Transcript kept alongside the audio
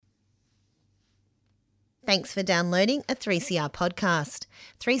Thanks for downloading a 3CR podcast.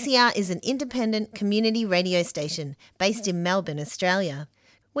 3CR is an independent community radio station based in Melbourne, Australia.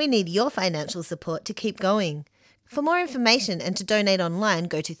 We need your financial support to keep going. For more information and to donate online,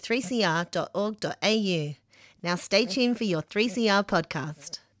 go to 3cr.org.au. Now stay tuned for your 3CR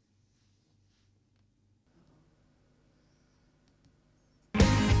podcast.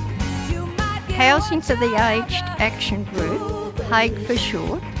 Housing for the Aged Action Group, HAAG for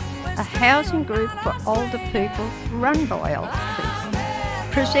short, a housing group for older people run by older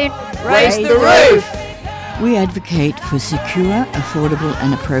people. Present Raise the Roof! We advocate for secure, affordable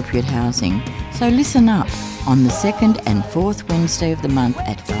and appropriate housing. So listen up on the second and fourth Wednesday of the month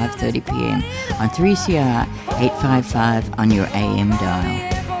at 5:30pm on 3CR 855 on your AM dial.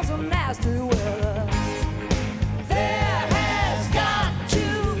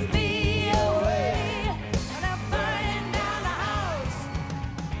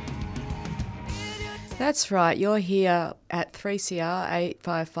 That's right, you're here at 3CR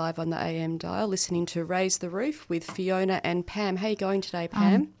 855 on the AM dial listening to Raise the Roof with Fiona and Pam. How are you going today,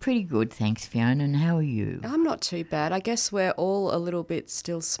 Pam? Pretty good, thanks Fiona, and how are you? I'm not too bad. I guess we're all a little bit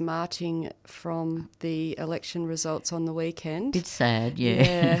still smarting from the election results on the weekend. Bit sad, yeah.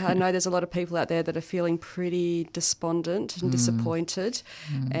 Yeah, I know there's a lot of people out there that are feeling pretty despondent and disappointed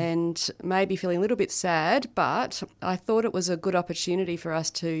and maybe feeling a little bit sad, but I thought it was a good opportunity for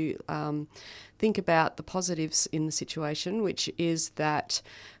us to think about the positives in the situation, which is that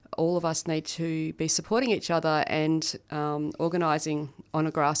all of us need to be supporting each other and organising on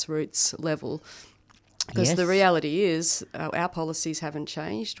a grassroots level. Because Yes. the reality is our policies haven't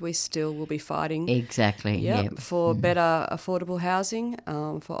changed. We still will be fighting Exactly, for better affordable housing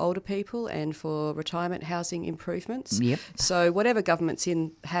for older people and for retirement housing improvements. Yep. So whatever government's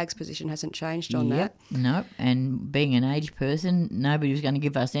in, HAAG's position hasn't changed on that. No, and being an aged person, nobody's going to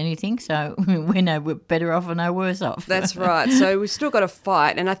give us anything, so we're no better off or no worse off. That's right. So we've still got to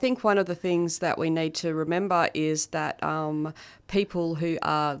fight. And I think one of the things that we need to remember is that people who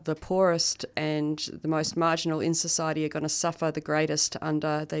are the poorest and the most marginal in society are going to suffer the greatest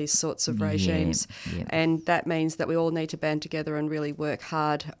under these sorts of regimes. Yeah. And that means that we all need to band together and really work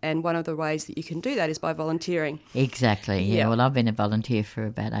hard. And one of the ways that you can do that is by volunteering. Exactly, yeah. Yeah. Well, I've been a volunteer for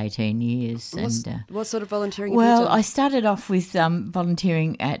about 18 years. What sort of volunteering have you Well, done? I started off with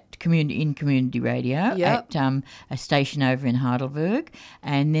volunteering at community radio Yep. at a station over in Heidelberg,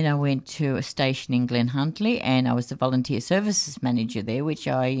 and then I went to a station in Glen Huntly, and I was the volunteer services manager there, which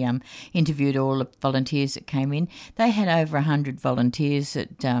I interviewed all the volunteers that came in. They had over 100 volunteers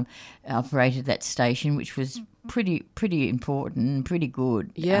that operated that station, which was pretty important and pretty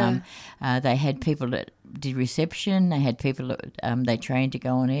good. Yeah. They had people that did reception, they had people that they trained to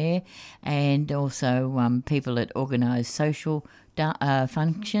go on air, and also people that organised social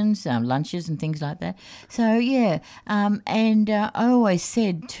functions, lunches and things like that. So, yeah, and I always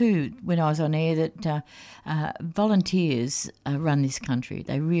said too when I was on air that volunteers run this country.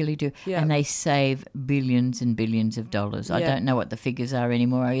 They really do. Yeah. And they save billions and billions of dollars. I Yeah. don't know what the figures are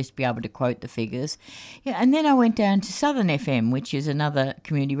anymore. I used to be able to quote the figures. Yeah, and then I went down to Southern FM, which is another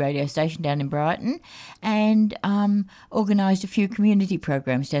community radio station down in Brighton, and organised a few community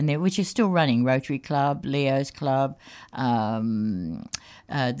programs down there, which are still running. Rotary Club, Leo's Club,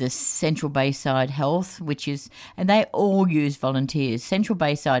 the Central Bayside Health, and they all use volunteers. Central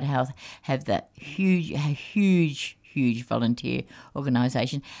Bayside Health have that huge volunteer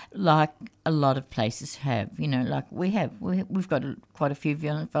organisation, like a lot of places have. You know, like we've got quite a few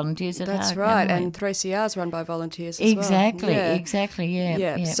volunteers at That's HAAG, right, haven't we? and 3CR is run by volunteers as Exactly, well. exactly,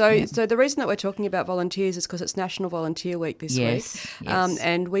 yeah. So the reason that we're talking about volunteers is because it's National Volunteer Week this Yes, week. yes.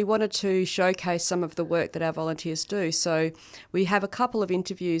 And we wanted to showcase some of the work that our volunteers do. So we have a couple of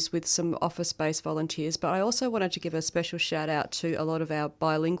interviews with some office-based volunteers, but I also wanted to give a special shout out to a lot of our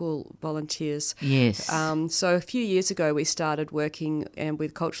bilingual volunteers. Yes. So a few years ago we started working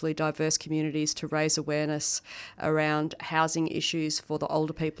with culturally diverse communities to raise awareness around housing issues for the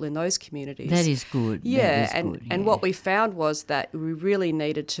older people in those communities. That is good. Yeah, That is good, and yeah. what we found was that we really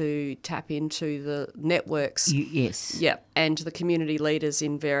needed to tap into the networks. Yes. Yeah, and the community leaders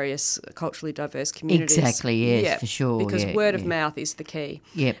in various culturally diverse communities. Exactly, yes, for sure, Because yeah, word of yeah. mouth is the key.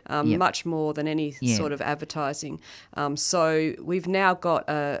 Yep, yep. Much more than any Yeah. sort of advertising. So we've now got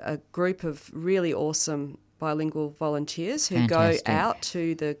a group of really awesome bilingual volunteers who Fantastic. go out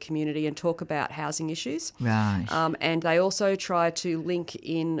to the community and talk about housing issues. Right. And they also try to link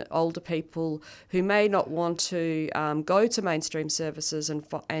in older people who may not want to go to mainstream services and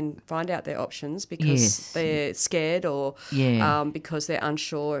find out their options because Yes. they're scared or Yeah. because they're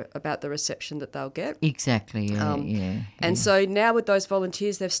unsure about the reception that they'll get. Exactly. Yeah. Yeah. And so now with those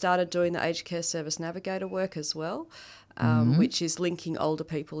volunteers, they've started doing the aged care service navigator work as well, which is linking older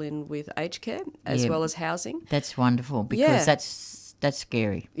people in with aged care as Yeah. well as housing. That's wonderful because Yeah. that's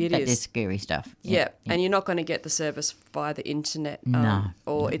scary. It That is. is scary stuff. Yeah, and you're not going to get the service via the internet.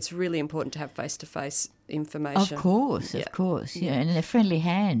 It's really important to have face-to-face information. Of course, yeah, and a friendly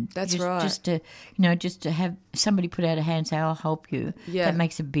hand. That's just, right. Just to have somebody put out a hand and say, "I'll help you." Yeah. That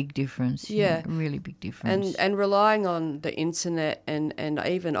makes a big difference. Yeah. A really big difference. And relying on the internet and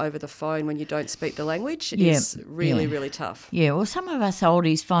even over the phone when you don't speak the language is really, really tough. Yeah, well, some of us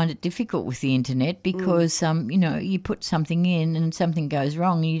oldies find it difficult with the internet because, you put something in and something goes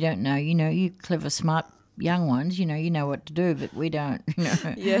wrong and you don't know. You clever, smart young ones, you know what to do, but we don't.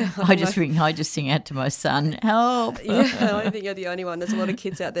 Yeah, I just sing out to my son, help. Yeah, I don't think you're the only one. There's a lot of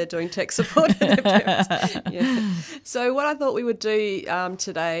kids out there doing tech support for their parents. Yeah. So what I thought we would do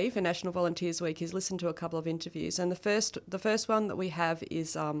today for National Volunteers Week is listen to a couple of interviews. And the first one that we have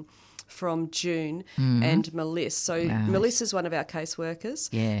is from June and Melissa. So Melissa's one of our caseworkers.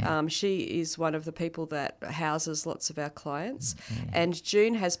 Yeah. She is one of the people that houses lots of our clients. And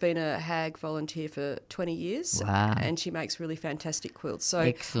June has been a HAG volunteer for 20 years. Wow. And she makes really fantastic quilts. So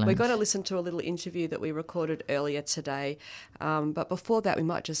Excellent. we're going to listen to a little interview that we recorded earlier today. But before that, we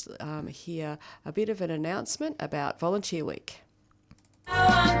might just hear a bit of an announcement about Volunteer Week.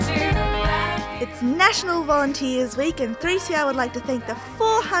 It's National Volunteers Week, and 3CR would like to thank the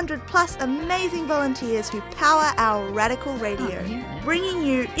 400 plus amazing volunteers who power our radical radio, bringing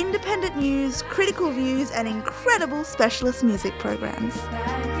you independent news, critical views, and incredible specialist music programs.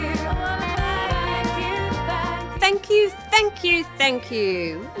 Thank you, thank you, thank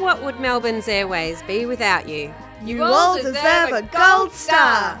you. What would Melbourne's Airways be without you? You all deserve a gold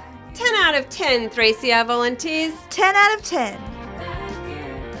star. 10 out of 10 3CR volunteers. 10 out of 10.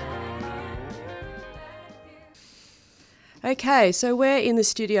 Okay, so we're in the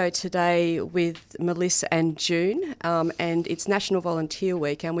studio today with Melissa and June, and it's National Volunteer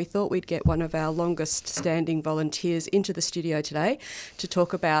Week, and we thought we'd get one of our longest standing volunteers into the studio today to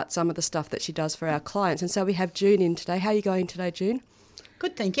talk about some of the stuff that she does for our clients. And so we have June in today. How are you going today, June?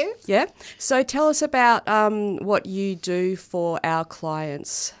 Good, thank you. Yeah. So tell us about what you do for our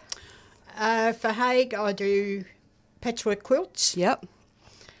clients. For Hague, I do patchwork quilts. Yep.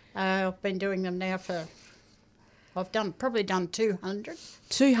 I've been doing them now I've probably done 200.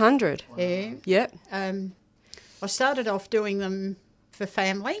 200? Yeah. Yep. I started off doing them for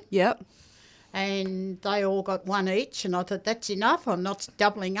family, Yep. and they all got one each, and I thought that's enough. I'm not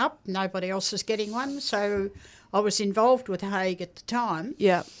doubling up. Nobody else is getting one. So I was involved with Hague at the time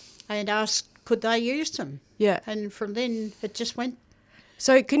Yep. and asked could they use them. Yeah. And from then it just went.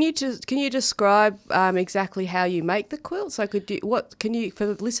 So can you describe exactly how you make the quilts? So for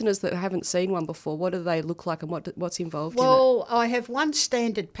the listeners that haven't seen one before, what do they look like and what's involved in it? Well, I have one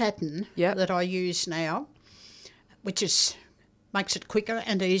standard pattern Yep. that I use now, which makes it quicker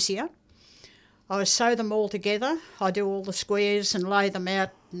and easier. I sew them all together. I do all the squares and lay them out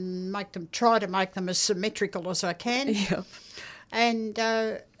and try to make them as symmetrical as I can. Yep. And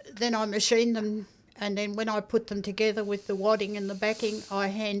then I machine them. And then when I put them together with the wadding and the backing, I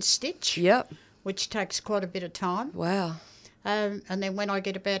hand stitch, Yep. which takes quite a bit of time. Wow. And then when I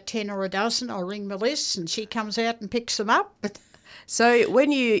get about 10 or a dozen, I ring Melissa and she comes out and picks them up. So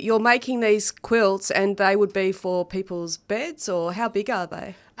when you're making these quilts, and they would be for people's beds, or how big are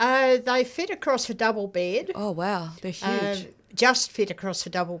they? They fit across a double bed. Oh wow, they're huge. Just fit across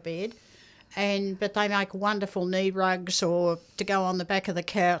a double bed. But they make wonderful knee rugs or to go on the back of the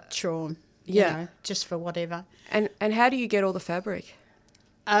couch or... you know, just for whatever. And how do you get all the fabric?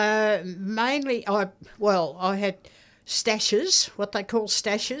 Mainly, I had stashes, what they call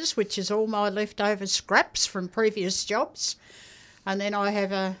stashes, which is all my leftover scraps from previous jobs. And then I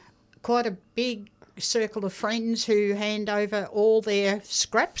have quite a big circle of friends who hand over all their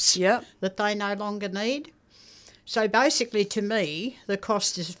scraps that they no longer need. So basically, to me, the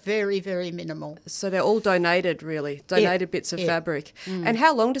cost is very, very minimal. So they're all donated, really? Donated bits of fabric. And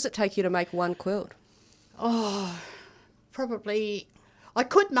how long does it take you to make one quilt? Oh, probably... I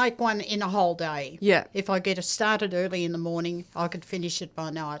could make one in a whole day. Yeah. If I get it started early in the morning, I could finish it by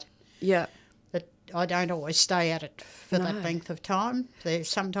night. Yeah. But I don't always stay at it for that length of time.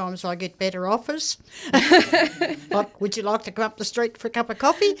 Sometimes I get better offers. Like, would you like to come up the street for a cup of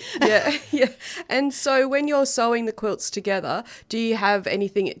coffee? Yeah. And so when you're sewing the quilts together, do you have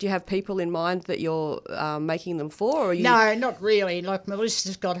people in mind that you're making them for? Or No, not really. Like,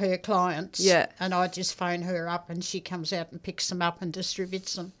 Melissa's got her clients. Yeah. And I just phone her up and she comes out and picks them up and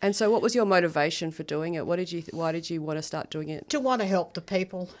distributes them. And so what was your motivation for doing it? Why did you want to start doing it? To want to help the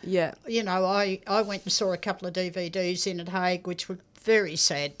people. Yeah. You know, I went and saw a couple of DVDs in at Hague, which were very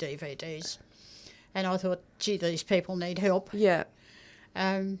sad DVDs. And I thought, gee, these people need help. Yeah.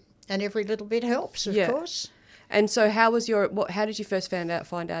 And every little bit helps, of course. And so how did you first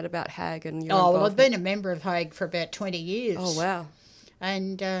find out about Hague and your well, involvement? I've been a member of Hague for about 20 years. Oh, wow.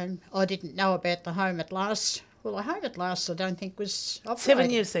 And I didn't know about the Home at Last. Well, the Home at Last I don't think was operating. 7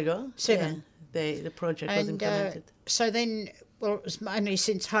 years ago. 7. Yeah, the project was implemented. So then, well, it was only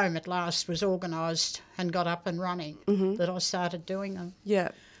since Home at Last was organised and got up and running that I started doing them. Yeah.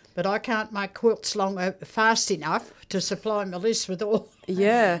 But I can't make quilts fast enough to supply Melissa with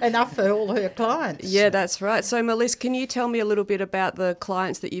enough for all her clients. Yeah, that's right. So, Melissa, can you tell me a little bit about the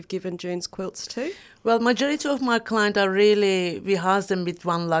clients that you've given June's quilts to? Well, majority of my clients are really, we house them with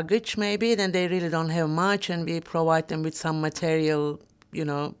one luggage maybe, then they really don't have much, and we provide them with some material,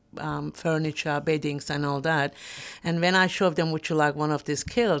 furniture, beddings and all that. And when I show them, would you like one of these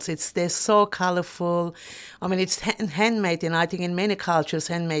quilts? They're so colorful. I mean, it's handmade, and I think in many cultures,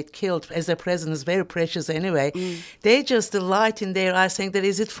 handmade quilt as a present is very precious anyway. They just delight in their eyes saying that,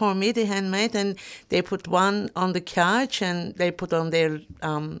 is it for me, the handmade? And they put one on the couch and they put on their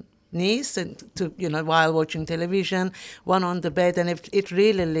knees and while watching television, one on the bed, and it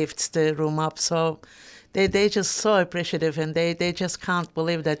really lifts the room up. So they're just so appreciative, and they just can't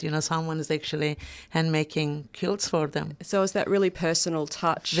believe that someone is actually hand making quilts for them. So is that really personal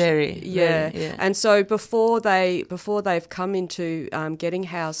touch? Very, yeah. Very, yeah. And so before they've come into getting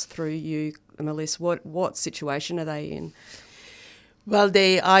housed through you, Melissa, what situation are they in? Well,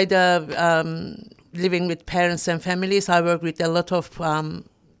 they either living with parents and families. I work with a lot of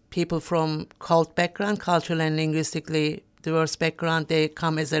people from cult background, cultural and linguistically diverse background. They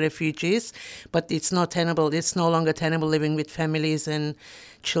come as refugees, but it's not tenable. It's no longer tenable living with families and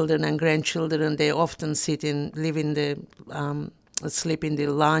children and grandchildren. They often sleep in the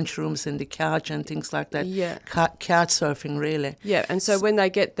lounge rooms and the couch and things like that. Yeah, couch surfing really. Yeah, and so when they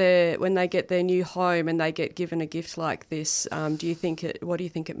get their new home and they get given a gift like this, what do you think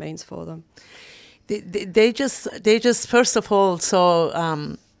it means for them? They just first of all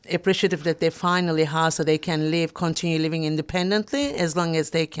so appreciative that they finally house so they can continue living independently as long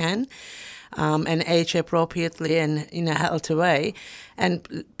as they can, and age appropriately and in a healthy way.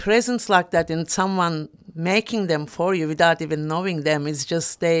 And presents like that in someone making them for you without even knowing them is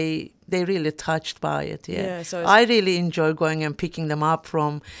just they're really touched by it. Yeah, so I really enjoy going and picking them up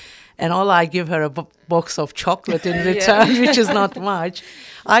from. And all I give her a box of chocolate in return, which is not much.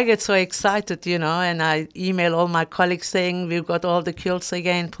 I get so excited, and I email all my colleagues saying, we've got all the quilts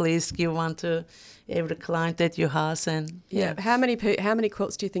again. Please give one to every client that you house. And how many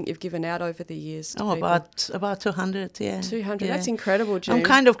quilts do you think you've given out over the years? About 200. Yeah, 200. Yeah. That's incredible, June. I'm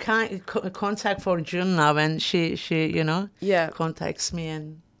kind of contact for June now, and she contacts me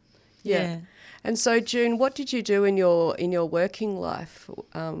and And so, June, what did you do in your working life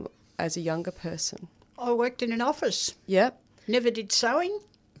as a younger person? I worked in an office. Yep. Never did sewing.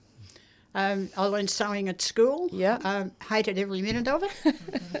 I learned sewing at school. Yeah. Hated every minute of it.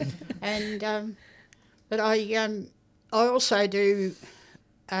 And but I also do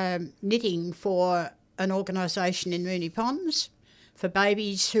knitting for an organisation in Moonee Ponds for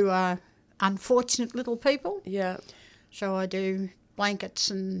babies who are unfortunate little people. Yeah. So I do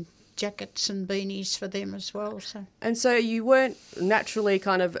blankets and jackets and beanies for them as well. And so you weren't naturally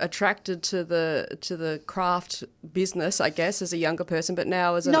kind of attracted to the craft business, I guess, as a younger person, but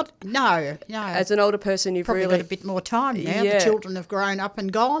now as no. As an older person, you've probably really got a bit more time now. Yeah. The children have grown up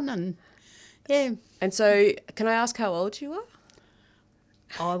and gone, and yeah. And so, can I ask how old you are?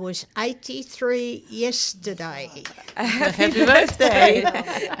 I was 83 yesterday. Happy birthday!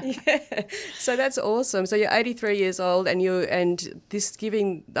 Yeah. So that's awesome. So you're 83 years old, and this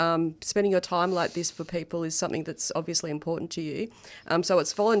spending your time like this for people is something that's obviously important to you. So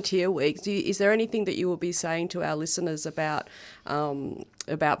it's Volunteer Week. Is there anything that you will be saying to our listeners about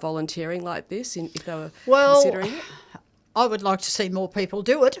volunteering like this, if they were considering it? I would like to see more people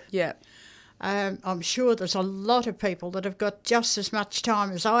do it. Yeah. I'm sure there's a lot of people that have got just as much time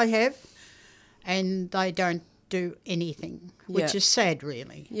as I have, and they don't do anything, which is sad,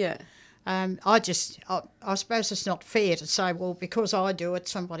 really. Yeah. I suppose it's not fair to say, well, because I do it,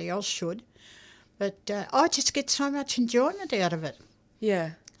 somebody else should. But I just get so much enjoyment out of it,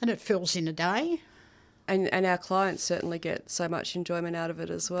 Yeah. and it fills in a day. And our clients certainly get so much enjoyment out of it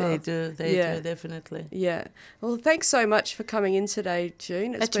as well. They do, definitely. Yeah. Well, thanks so much for coming in today,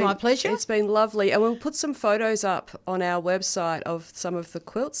 June. It's my pleasure. It's been lovely. And we'll put some photos up on our website of some of the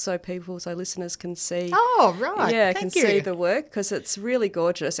quilts so listeners can see. Oh, right. Yeah, Thank can you. see the work because it's really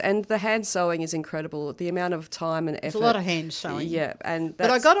gorgeous. And the hand sewing is incredible. The amount of time and effort. There's a lot of hand sewing. Yeah. And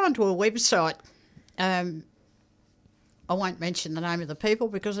But I got onto a website. I won't mention the name of the people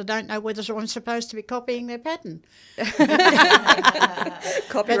because I don't know whether I'm supposed to be copying their pattern.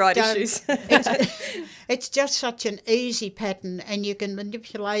 copyright But, issues. It's just such an easy pattern, and you can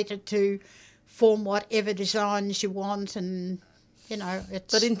manipulate it to form whatever designs you want, and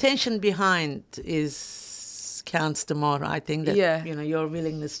it's. But intention behind counts the more. I think that your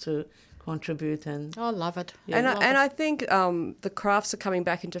willingness to contribute and I love it. And I think the crafts are coming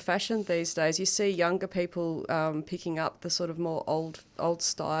back into fashion these days. You see younger people picking up the sort of more old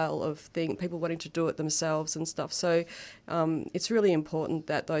style of thing, people wanting to do it themselves and stuff. So it's really important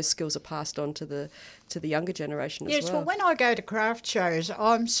that those skills are passed on to the younger generation as well. Yes, well, when I go to craft shows,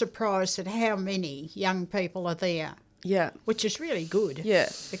 I'm surprised at how many young people are there. Yeah. Which is really good. Yeah.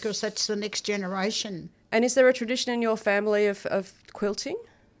 Because that's the next generation. And is there a tradition in your family of quilting?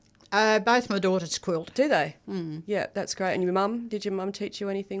 Both my daughters quilt. Do they? Mm. Yeah, that's great. And your mum? Did your mum teach you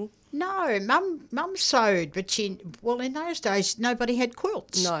anything? No, mum sewed, but in those days nobody had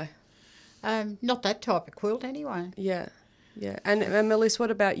quilts. No. Not that type of quilt anyway. Yeah. Yeah. And Melissa,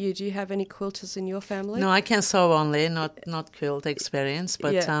 what about you? Do you have any quilters in your family? No, I can sew only, not quilt experience,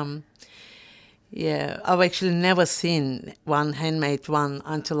 but I've actually never seen one handmade one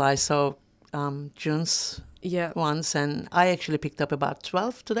until I saw June's once, and I actually picked up about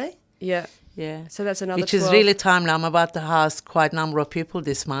 12 today. Yeah. Yeah. So that's another Which 12. is really timely. I'm about to house quite a number of people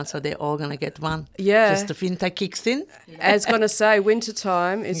this month, so they're all going to get one. Yeah. Just the winter kicks in. I was going to say, winter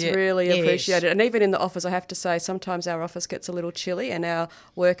time is really Yes. appreciated. And even in the office, I have to say, sometimes our office gets a little chilly and our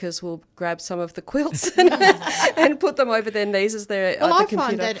workers will grab some of the quilts and put them over their knees as they're Well, at I the computer.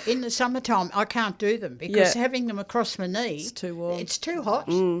 find that in the summertime I can't do them because having them across my knee, It's too warm. It's too hot.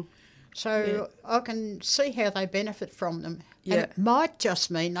 Mm. So I can see how they benefit from them. Yeah. And it might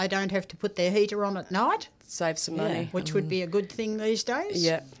just mean they don't have to put their heater on at night, Save some money. which would be a good thing these days.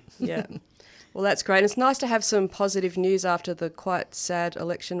 Yeah, yeah. Well, that's great. It's nice to have some positive news after the quite sad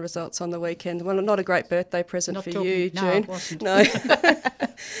election results on the weekend. Well, not a great birthday present Not for talking- you, no, June. it wasn't. No.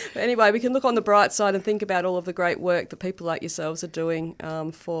 But anyway, we can look on the bright side and think about all of the great work that people like yourselves are doing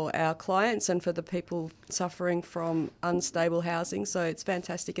for our clients and for the people suffering from unstable housing. So it's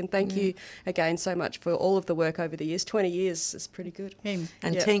fantastic. And thank you again so much for all of the work over the years. 20 years is pretty good. And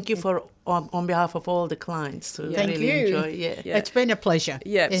Yeah. thank you for on behalf of all the clients to Thank really you. enjoy. Yeah. It's been a pleasure.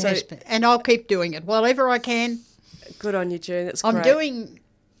 Yeah, It so- has been. And I'll keep doing it wherever I can. Good on you, June. That's I'm great. doing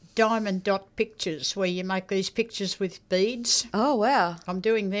diamond dot pictures where you make these pictures with beads. Oh, wow. I'm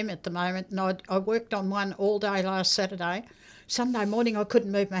doing them at the moment, and I worked on one all day last Saturday. Sunday morning I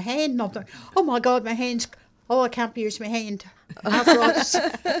couldn't move my hand, and I thought, oh my God, my hand's... Oh, I can't use my hand. Arthritis.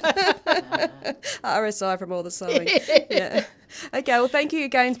 RSI from all the sewing. Yeah. Okay, well, thank you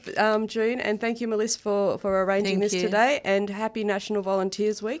again, June, and thank you, Melissa, for arranging Thank this you. today. And happy National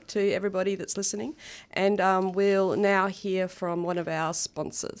Volunteers Week to everybody that's listening. And we'll now hear from one of our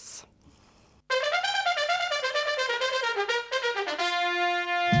sponsors.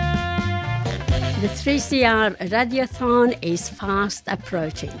 The 3CR Radiothon is fast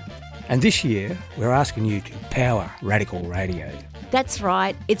approaching. And this year, we're asking you to power Radical Radio. That's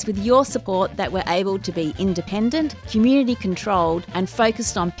right, it's with your support that we're able to be independent, community controlled and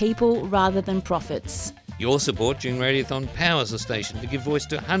focused on people rather than profits. Your support during Radiothon powers the station to give voice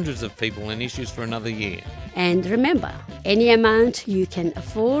to hundreds of people and issues for another year. And remember, any amount you can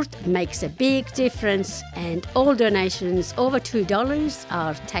afford makes a big difference, and all donations over $2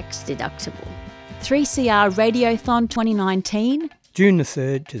 are tax deductible. 3CR Radiothon 2019, June the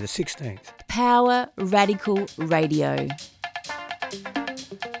 3rd to the 16th. Power Radical Radio.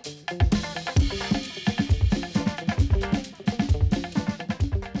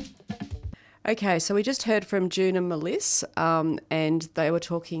 Okay, so we just heard from June and Melissa, and they were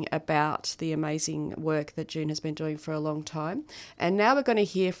talking about the amazing work that June has been doing for a long time. And now we're going to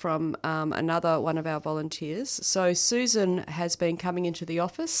hear from another one of our volunteers. So Susan has been coming into the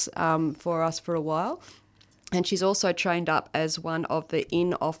office for us for a while. And she's also trained up as one of the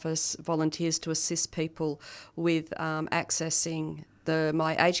in-office volunteers to assist people with accessing the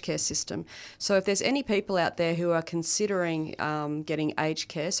My Aged Care system. So if there's any people out there who are considering getting aged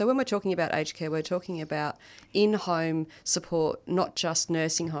care, so when we're talking about aged care, we're talking about in-home support, not just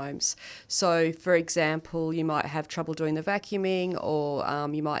nursing homes. So for example, you might have trouble doing the vacuuming, or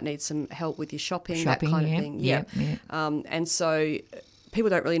you might need some help with your shopping, that kind of thing. Yeah. And so people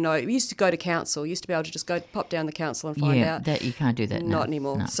don't really know. We used to go to council. You used to be able to just go pop down the council and find out. That you can't do that now. Not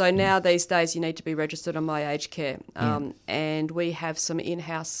anymore. No. So now these days you need to be registered on My Aged Care. And we have some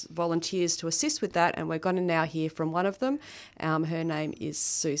in-house volunteers to assist with that, and we're going to now hear from one of them. Her name is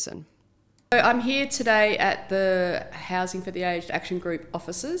Susan. So I'm here today at the Housing for the Aged Action Group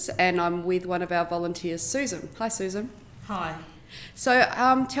offices, and I'm with one of our volunteers, Susan. Hi, Susan. Hi.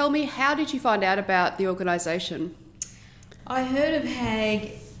 So tell me, how did you find out about the organisation? I heard of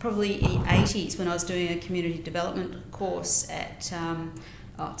HAG probably in the 80s when I was doing a community development course at,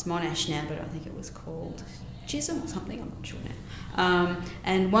 it's Monash now, but I think it was called Chisholm or something, I'm not sure now.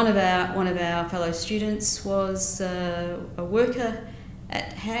 And one of our fellow students was a worker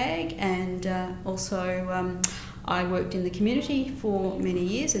at HAG, and also I worked in the community for many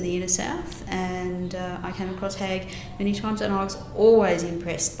years in the inner south, and I came across HAG many times, and I was always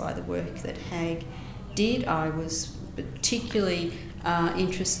impressed by the work that HAG did. I was particularly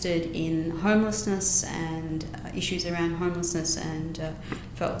interested in homelessness and issues around homelessness, and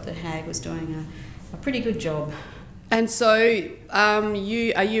felt that HAG was doing a pretty good job. And so are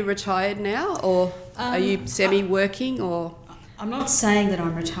you retired now, or are you semi-working, or...? I'm not saying that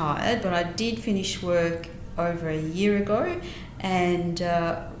I'm retired, but I did finish work over a year ago, and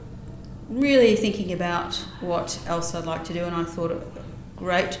really thinking about what else I'd like to do, and I thought a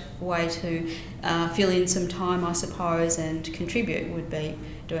great way to fill in some time, I suppose, and contribute would be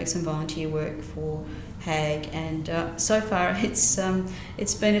doing some volunteer work for HAG, and so far it's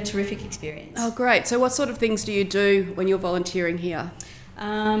been a terrific experience. Oh, great. So what sort of things do you do when you're volunteering here?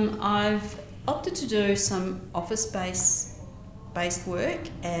 I've opted to do some office-based work,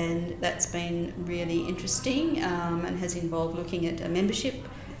 and that's been really interesting, and has involved looking at a membership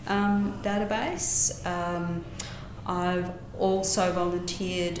database. I've also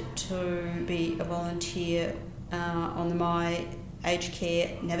volunteered to be a volunteer on the My Aged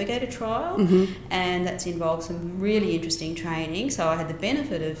Care Navigator trial, and that's involved some really interesting training. So I had the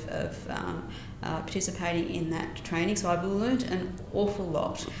benefit of participating in that training, so I've learnt an awful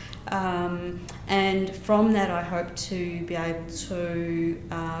lot. And from that I hope to be able to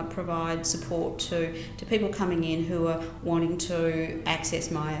provide support to people coming in who are wanting to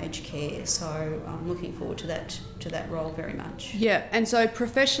access My Aged Care. So I'm looking forward to that role very much. Yeah, and so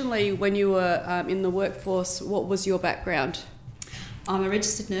professionally, when you were in the workforce, what was your background? I'm a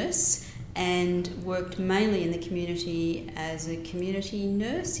registered nurse and worked mainly in the community as a community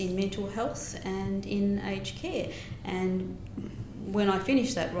nurse in mental health and in aged care. And when I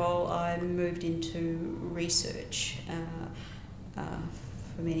finished that role, I moved into research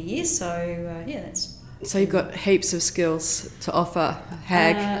for many years. So that's. So you've got heaps of skills to offer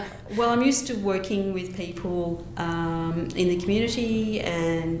HAG. Well, I'm used to working with people in the community,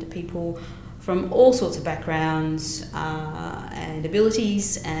 and people from all sorts of backgrounds and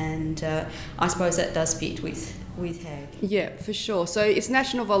abilities, and I suppose that does fit with HAG. Yeah, for sure. So it's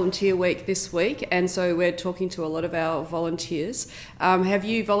National Volunteer Week this week, and so we're talking to a lot of our volunteers. Have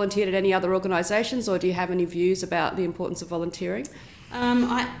you volunteered at any other organisations, or do you have any views about the importance of volunteering?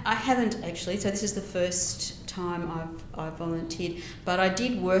 I haven't actually, so this is the first time I've volunteered, but I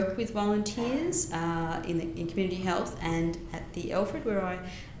did work with volunteers in community health and at the Alfred, where I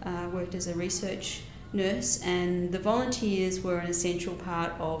worked as a research nurse, and the volunteers were an essential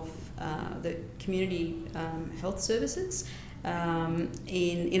part of the community health services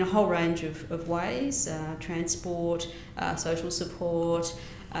in a whole range of ways, transport, social support,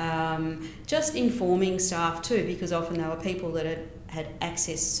 just informing staff too, because often they were people that had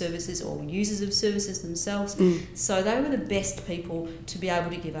accessed services or users of services themselves. So they were the best people to be able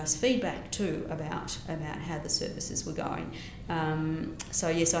to give us feedback too about how the services were going. So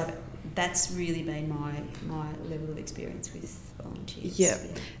yes, that's really been my level of experience with volunteers. Yeah.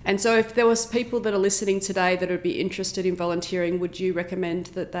 And so if there was people that are listening today that would be interested in volunteering, would you recommend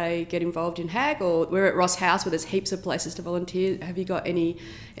that they get involved in HAG? Or we're at Ross House, where there's heaps of places to volunteer. Have you got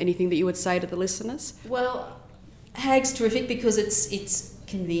anything that you would say to the listeners? Well, HAG's terrific because it's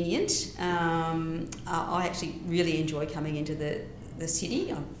convenient. I actually really enjoy coming into the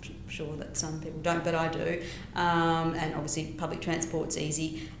city. I'm sure that some people don't, but I do. And obviously public transport's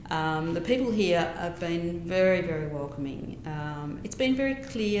easy. The people here have been very, very welcoming. It's been very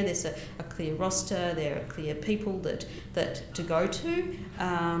clear. There's a clear roster. There are clear people that to go to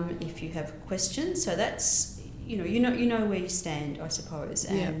if you have questions. So that's you know where you stand, I suppose.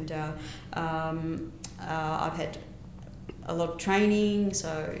 And I've had a lot of training,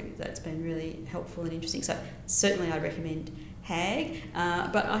 so that's been really helpful and interesting. So certainly I recommend HAG,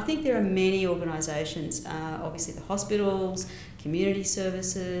 but I think there are many organisations, obviously the hospitals, community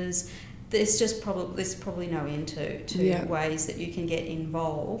services. There's probably no end to ways that you can get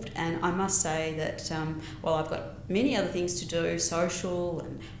involved. And I must say that while I've got many other things to do, social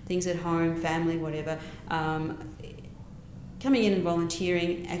and things at home, family, whatever, coming in and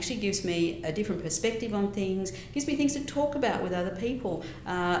volunteering actually gives me a different perspective on things, gives me things to talk about with other people,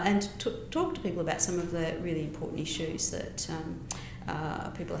 and to talk to people about some of the really important issues that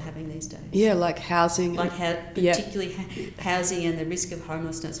people are having these days. Yeah, like housing. Particularly housing and the risk of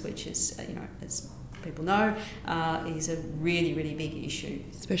homelessness, which is, as people know, is a really, really big issue.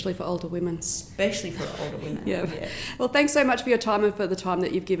 Especially for older women. Yeah. Well, thanks so much for your time and for the time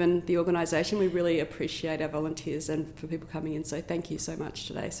that you've given the organisation. We really appreciate our volunteers and for people coming in. So thank you so much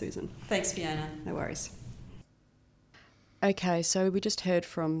today, Susan. Thanks, Fiona. No worries. Okay, so we just heard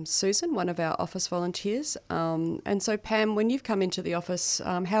from Susan, one of our office volunteers. And so, Pam, when you've come into the office,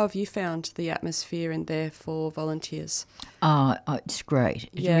 how have you found the atmosphere in there for volunteers? Oh, it's great.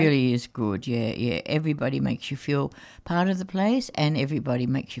 It really is good, yeah. Everybody makes you feel part of the place and everybody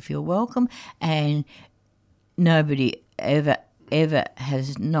makes you feel welcome, and nobody ever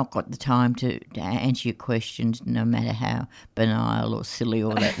has not got the time to answer your questions, no matter how banal or silly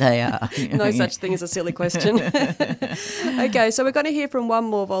or that they are. No such thing as a silly question. Okay, so we're going to hear from one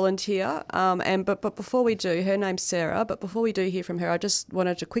more volunteer, but before we do, her name's Sarah, but before we do hear from her, I just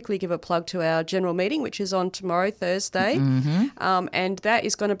wanted to quickly give a plug to our general meeting, which is on tomorrow, Thursday, and that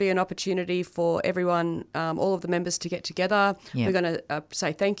is going to be an opportunity for everyone, all of the members to get together. Yep. We're going to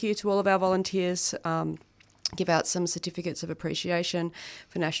say thank you to all of our volunteers, give out some certificates of appreciation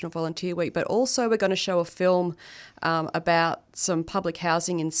for National Volunteer Week, but also we're going to show a film about some public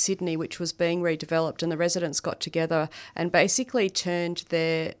housing in Sydney which was being redeveloped, and the residents got together and basically turned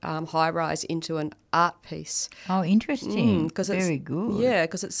their high-rise into an art piece. Oh, interesting. Very good. Yeah,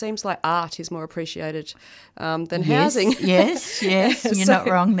 because it seems like art is more appreciated than housing. Yes, you're not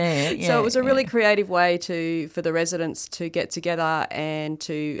wrong there. Yeah, so it was a really creative way for the residents to get together and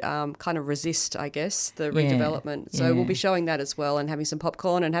to kind of resist, I guess, the redevelopment. So we'll be showing that as well and having some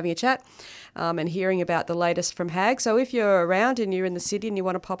popcorn and having a chat and hearing about the latest from HAG. So if you're around and you're in the city and you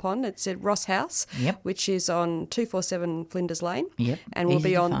want to pop on, it's at Ross House, which is on 247 Flinders Lane. And we'll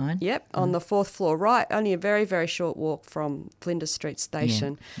be on on the 4th floor, right, only a very, very short walk from Flinders Street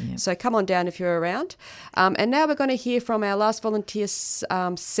Station. So come on down if you're around. And now we're going to hear from our last volunteer,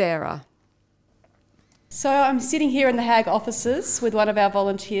 Sarah. So I'm sitting here in the HAG offices with one of our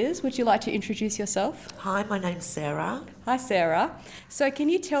volunteers. Would you like to introduce yourself? Hi, my name's Sarah. Hi, Sarah. So can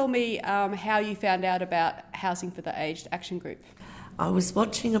you tell me how you found out about Housing for the Aged Action Group? I was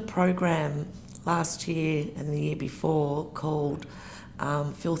watching a program last year and the year before called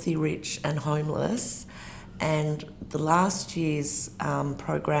Filthy Rich and Homeless, and the last year's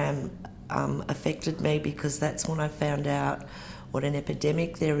program affected me because that's when I found out what an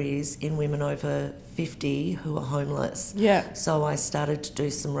epidemic there is in women over 50 who are homeless. Yeah. So I started to do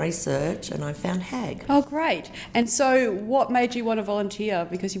some research and I found HAG. Oh, great. And so what made you want to volunteer?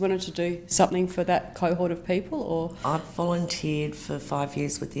 Because you wanted to do something for that cohort of people, or? I've volunteered for 5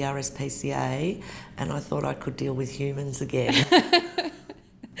 years with the RSPCA and I thought I could deal with humans again.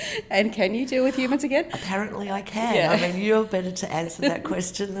 And can you deal with humans again? Apparently I can. I mean, you're better to answer that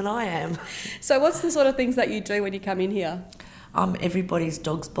question than I am. So what's the sort of things that you do when you come in here? I'm everybody's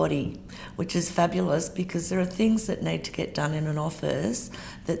dog's body, which is fabulous because there are things that need to get done in an office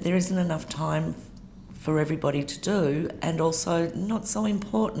that there isn't enough time for everybody to do, and also not so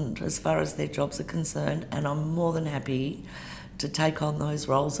important as far as their jobs are concerned, and I'm more than happy to take on those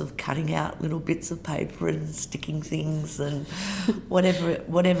roles of cutting out little bits of paper and sticking things and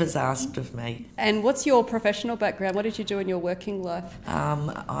whatever's asked of me. And what's your professional background? What did you do in your working life?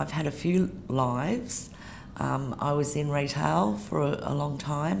 I've had a few lives. I was in retail for a long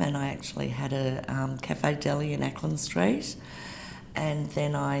time, and I actually had a cafe deli in Ackland Street, and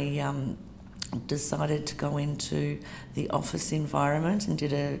then I decided to go into the office environment and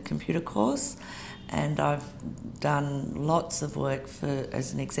did a computer course, and I've done lots of work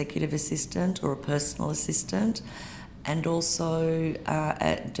as an executive assistant or a personal assistant, and also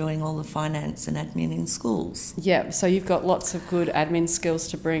at doing all the finance and admin in schools. Yeah, so you've got lots of good admin skills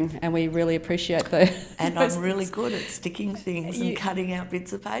to bring, and we really appreciate those. And I'm really good at sticking things and cutting out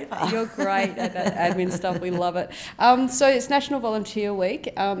bits of paper. You're great at that admin stuff. We love it. So it's National Volunteer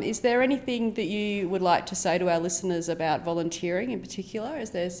Week. Is there anything that you would like to say to our listeners about volunteering in particular?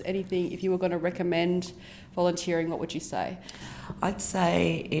 Is there anything, if you were going to recommend volunteering, what would you say? I'd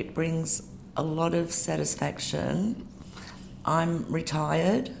say it brings a lot of satisfaction. I'm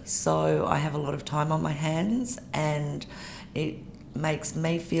retired, so I have a lot of time on my hands, and it makes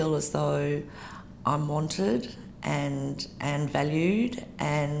me feel as though I'm wanted and valued,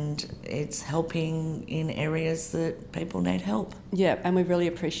 and it's helping in areas that people need help. Yeah, and we really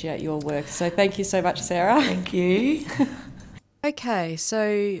appreciate your work. So thank you so much, Sarah. Thank you. Okay,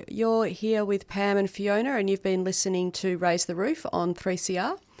 so you're here with Pam and Fiona, and you've been listening to Raise the Roof on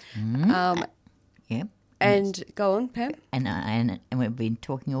 3CR. Yeah. And go on, Pam. And we've been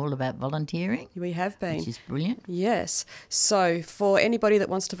talking all about volunteering. We have been. Which is brilliant. Yes. So for anybody that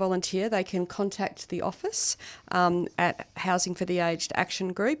wants to volunteer, they can contact the office at Housing for the Aged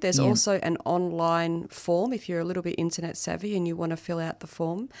Action Group. There's also an online form if you're a little bit internet savvy and you want to fill out the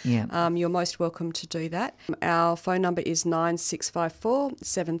form. Yeah. You're most welcome to do that. Our phone number is 9654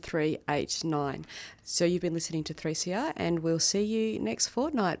 7389. So you've been listening to 3CR, and we'll see you next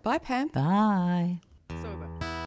fortnight. Bye, Pam. Bye.